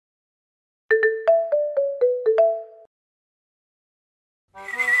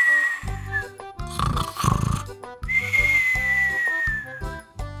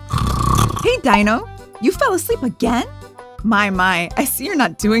Dino! You fell asleep again? My, I see you're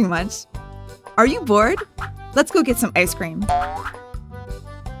not doing much. Are you bored? Let's go get some ice cream.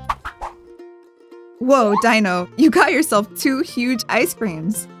 Whoa, Dino, you got yourself 2 huge ice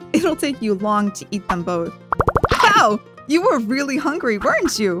creams. It'll take you long to eat them both. Wow, you were really hungry,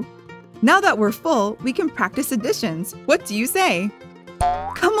 weren't you? Now that we're full, we can practice additions. What do you say?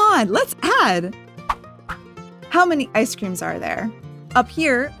 Come on, let's add. How many ice creams are there? Up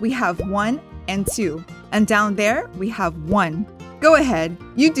here, we have 1 and 2. And down there, we have 1. Go ahead,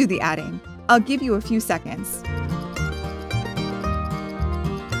 you do the adding. I'll give you a few seconds.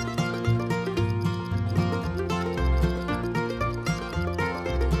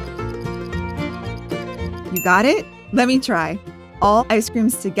 You got it? Let me try. All ice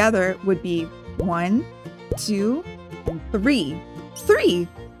creams together would be 1, 2, and 3. 3!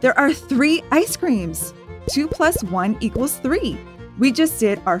 There are 3 ice creams. 2 plus 1 equals 3. We just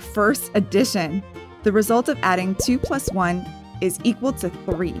did our first addition. The result of adding 2 plus 1 is equal to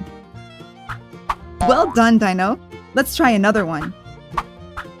 3. Well done, Dino. Let's try another one.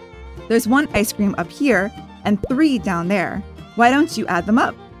 There's 1 ice cream up here and 3 down there. Why don't you add them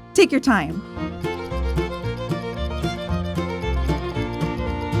up? Take your time.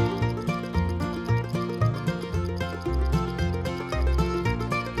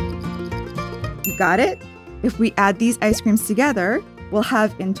 You got it? If we add these ice creams together, we'll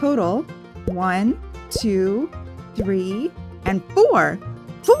have in total 1, 2, 3, and 4.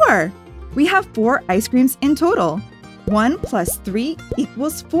 4! We have 4 ice creams in total. 1 plus 3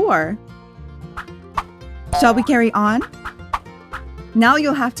 equals 4. Shall we carry on? Now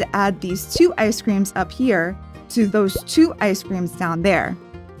you'll have to add these 2 ice creams up here to those 2 ice creams down there.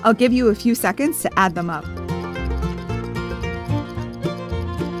 I'll give you a few seconds to add them up.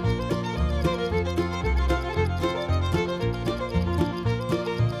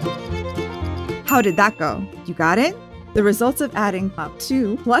 How did that go? You got it? The results of adding up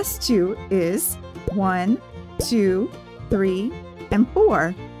 2 plus 2 is 1, 2, 3, and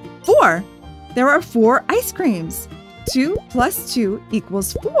 4. 4! There are 4 ice creams. 2 plus 2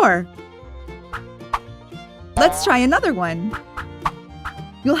 equals 4. Let's try another one.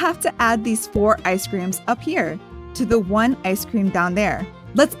 You'll have to add these 4 ice creams up here to the 1 ice cream down there.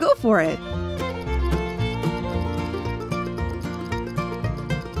 Let's go for it.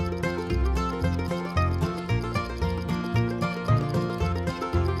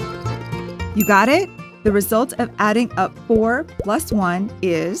 You got it? The result of adding up 4 plus 1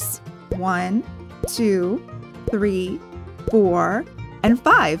 is 1, 2, 3, 4, and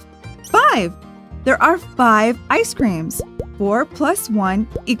 5. 5! There are 5 ice creams. 4 plus 1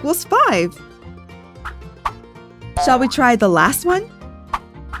 equals 5. Shall we try the last one?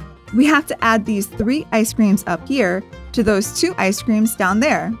 We have to add these 3 ice creams up here to those 2 ice creams down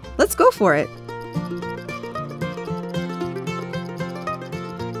there. Let's go for it.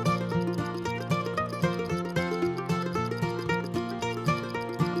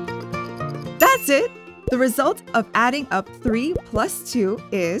 That's it! The result of adding up 3 plus 2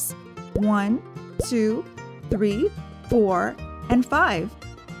 is 1, 2, 3, 4, and 5.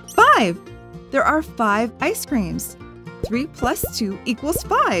 5! There are 5 ice creams. 3 plus 2 equals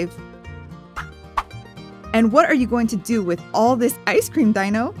 5. And what are you going to do with all this ice cream,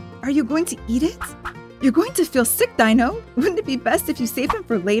 Dino? Are you going to eat it? You're going to feel sick, Dino. Wouldn't it be best if you save them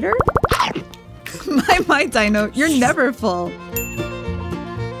for later? My, Dino, you're never full.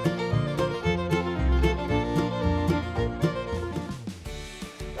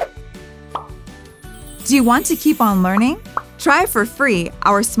 Do you want to keep on learning? Try for free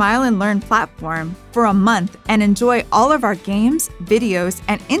our Smile and Learn platform for a month and enjoy all of our games, videos,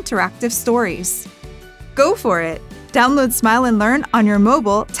 and interactive stories. Go for it! Download Smile and Learn on your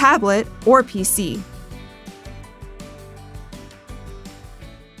mobile, tablet, or PC.